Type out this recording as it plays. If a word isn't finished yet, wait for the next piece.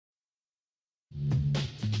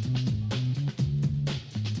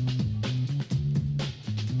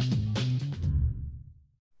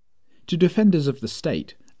To defenders of the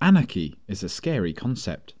state, anarchy is a scary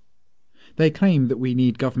concept. They claim that we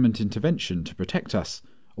need government intervention to protect us,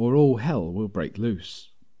 or all hell will break loose.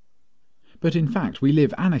 But in fact, we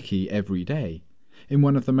live anarchy every day, in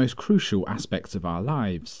one of the most crucial aspects of our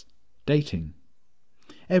lives, dating.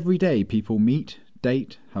 Every day people meet,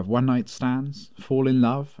 date, have one-night stands, fall in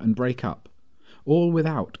love and break up, all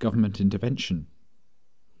without government intervention.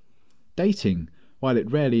 Dating, while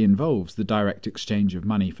it rarely involves the direct exchange of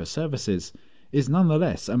money for services, is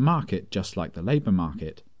nonetheless a market just like the labour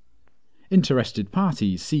market. Interested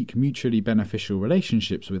parties seek mutually beneficial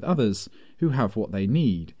relationships with others who have what they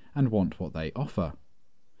need and want what they offer.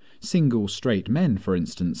 Single straight men, for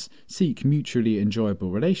instance, seek mutually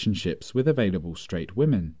enjoyable relationships with available straight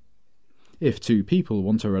women. If two people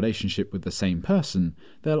want a relationship with the same person,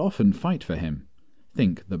 they'll often fight for him.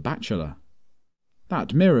 Think The Bachelor.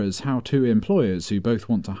 That mirrors how two employers who both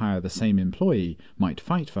want to hire the same employee might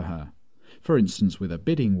fight for her, for instance with a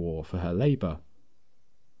bidding war for her labour.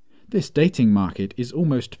 This dating market is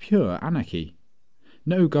almost pure anarchy.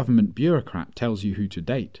 No government bureaucrat tells you who to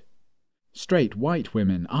date. Straight white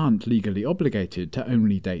women aren't legally obligated to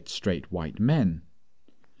only date straight white men.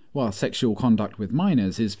 While sexual conduct with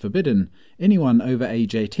minors is forbidden, anyone over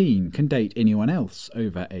age 18 can date anyone else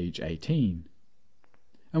over age 18.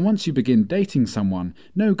 And once you begin dating someone,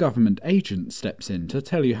 no government agent steps in to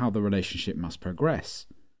tell you how the relationship must progress.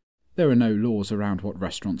 There are no laws around what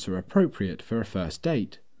restaurants are appropriate for a first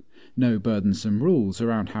date. No burdensome rules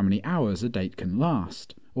around how many hours a date can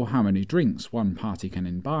last, or how many drinks one party can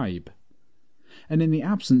imbibe. And in the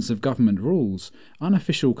absence of government rules,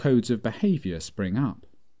 unofficial codes of behaviour spring up.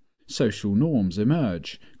 Social norms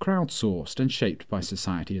emerge, crowdsourced and shaped by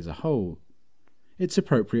society as a whole. It's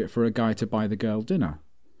appropriate for a guy to buy the girl dinner.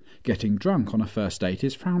 Getting drunk on a first date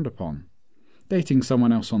is frowned upon. Dating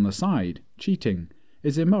someone else on the side, cheating,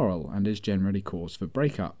 is immoral and is generally cause for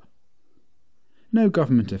breakup. No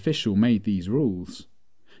government official made these rules.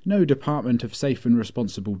 No Department of Safe and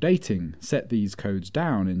Responsible Dating set these codes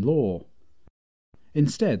down in law.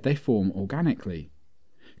 Instead, they form organically.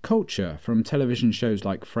 Culture, from television shows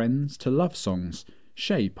like Friends to love songs,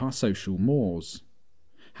 shape our social mores.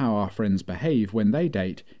 How our friends behave when they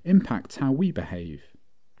date impacts how we behave.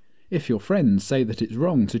 If your friends say that it's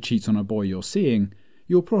wrong to cheat on a boy you're seeing,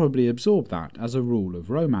 you'll probably absorb that as a rule of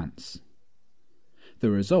romance. The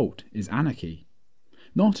result is anarchy.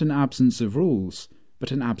 Not an absence of rules,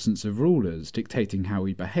 but an absence of rulers dictating how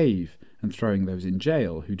we behave and throwing those in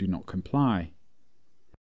jail who do not comply.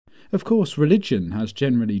 Of course, religion has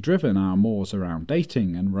generally driven our mores around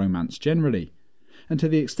dating and romance generally, and to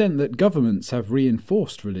the extent that governments have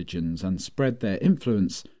reinforced religions and spread their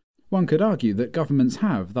influence, one could argue that governments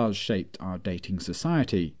have thus shaped our dating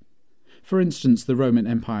society. For instance, the Roman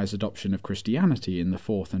Empire's adoption of Christianity in the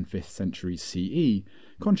 4th and 5th centuries CE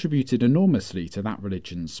contributed enormously to that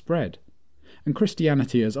religion's spread, and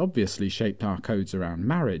Christianity has obviously shaped our codes around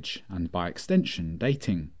marriage and, by extension,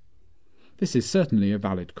 dating. This is certainly a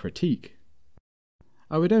valid critique.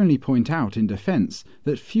 I would only point out in defence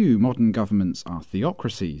that few modern governments are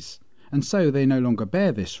theocracies, and so they no longer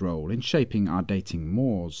bear this role in shaping our dating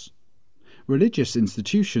mores. Religious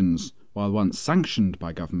institutions, while once sanctioned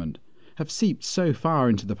by government, have seeped so far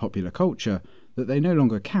into the popular culture that they no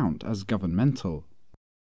longer count as governmental.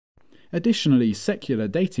 Additionally, secular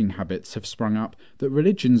dating habits have sprung up that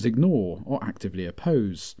religions ignore or actively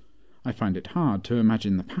oppose. I find it hard to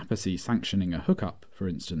imagine the papacy sanctioning a hookup, for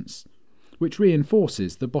instance, which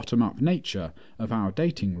reinforces the bottom-up nature of our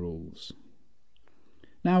dating rules.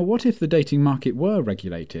 Now, what if the dating market were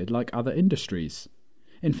regulated like other industries?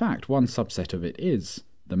 In fact, one subset of it is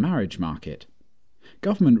the marriage market.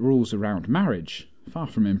 Government rules around marriage, far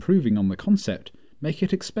from improving on the concept, make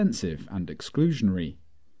it expensive and exclusionary.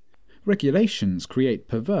 Regulations create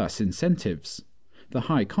perverse incentives. The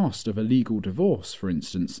high cost of a legal divorce, for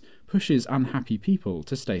instance, pushes unhappy people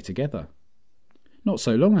to stay together. Not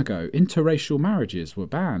so long ago, interracial marriages were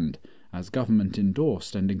banned, as government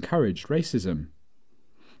endorsed and encouraged racism.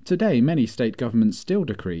 Today, many state governments still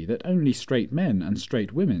decree that only straight men and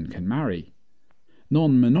straight women can marry.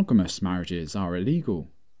 Non-monogamous marriages are illegal.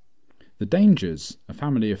 The Dangers, a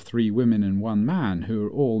family of 3 women and 1 man who are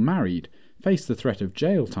all married, face the threat of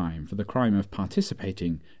jail time for the crime of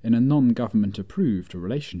participating in a non-government approved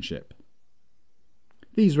relationship.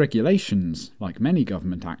 These regulations, like many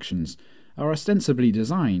government actions, are ostensibly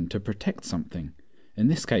designed to protect something, in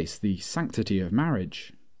this case the sanctity of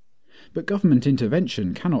marriage. But government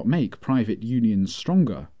intervention cannot make private unions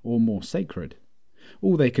stronger or more sacred.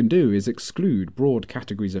 All they can do is exclude broad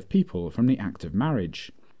categories of people from the act of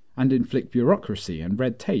marriage, and inflict bureaucracy and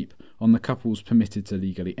red tape on the couples permitted to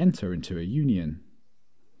legally enter into a union.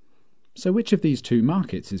 So which of these two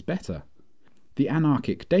markets is better? The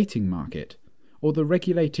anarchic dating market, or the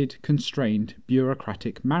regulated, constrained,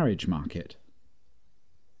 bureaucratic marriage market?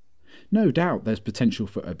 No doubt there's potential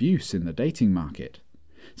for abuse in the dating market.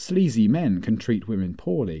 Sleazy men can treat women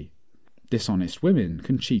poorly. Dishonest women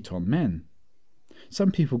can cheat on men.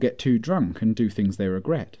 Some people get too drunk and do things they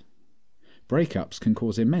regret. Breakups can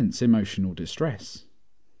cause immense emotional distress.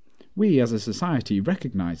 We as a society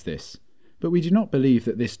recognise this, but we do not believe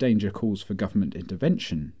that this danger calls for government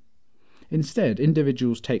intervention. Instead,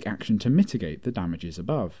 individuals take action to mitigate the damages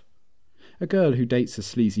above. A girl who dates a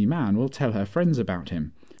sleazy man will tell her friends about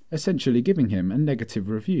him, essentially giving him a negative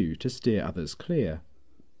review to steer others clear.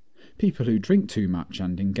 People who drink too much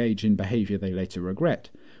and engage in behaviour they later regret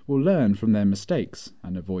will learn from their mistakes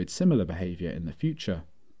and avoid similar behaviour in the future.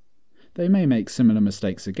 They may make similar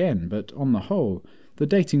mistakes again, but on the whole, the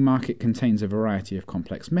dating market contains a variety of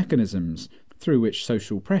complex mechanisms through which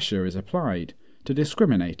social pressure is applied to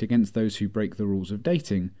discriminate against those who break the rules of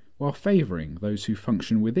dating while favouring those who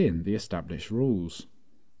function within the established rules.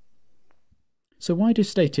 So why do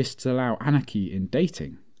statists allow anarchy in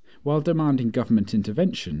dating, while demanding government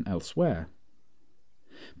intervention elsewhere?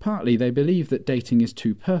 Partly they believe that dating is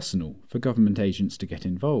too personal for government agents to get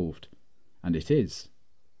involved, and it is.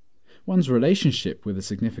 One's relationship with a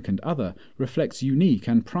significant other reflects unique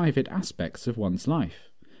and private aspects of one's life,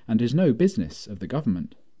 and is no business of the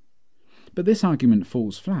government. But this argument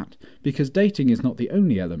falls flat, because dating is not the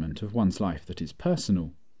only element of one's life that is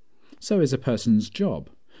personal. So is a person's job,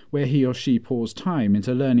 where he or she pours time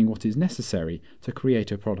into learning what is necessary to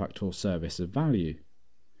create a product or service of value.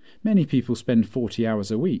 Many people spend 40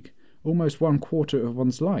 hours a week, almost 1/4 of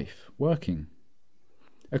one's life, working.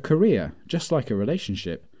 A career, just like a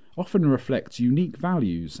relationship, often reflects unique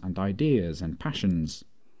values and ideas and passions.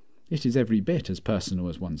 It is every bit as personal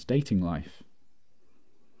as one's dating life.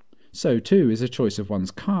 So too is a choice of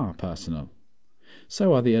one's car personal.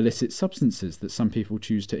 So are the illicit substances that some people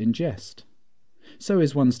choose to ingest. So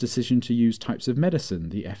is one's decision to use types of medicine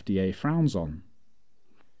the FDA frowns on.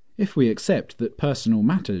 If we accept that personal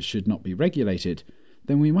matters should not be regulated,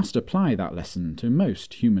 then we must apply that lesson to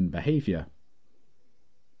most human behaviour.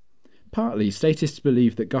 Partly, statists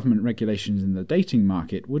believe that government regulations in the dating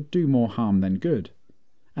market would do more harm than good,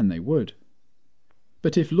 and they would.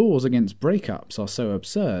 But if laws against breakups are so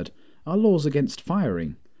absurd, are laws against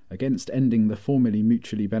firing, against ending the formerly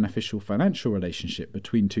mutually beneficial financial relationship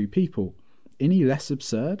between two people, any less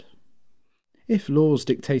absurd? If laws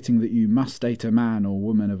dictating that you must date a man or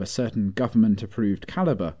woman of a certain government-approved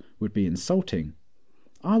calibre would be insulting,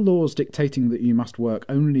 are laws dictating that you must work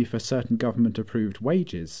only for certain government-approved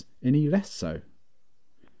wages any less so?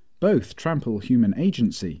 Both trample human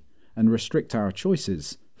agency and restrict our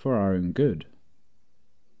choices for our own good.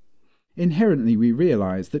 Inherently we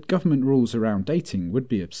realise that government rules around dating would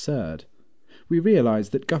be absurd. We realise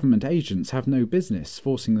that government agents have no business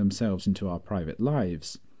forcing themselves into our private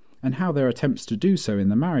lives, and how their attempts to do so in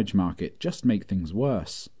the marriage market just make things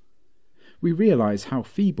worse. We realise how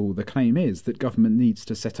feeble the claim is that government needs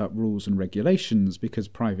to set up rules and regulations because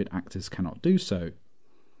private actors cannot do so.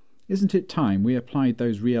 Isn't it time we applied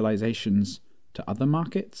those realisations to other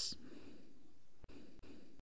markets?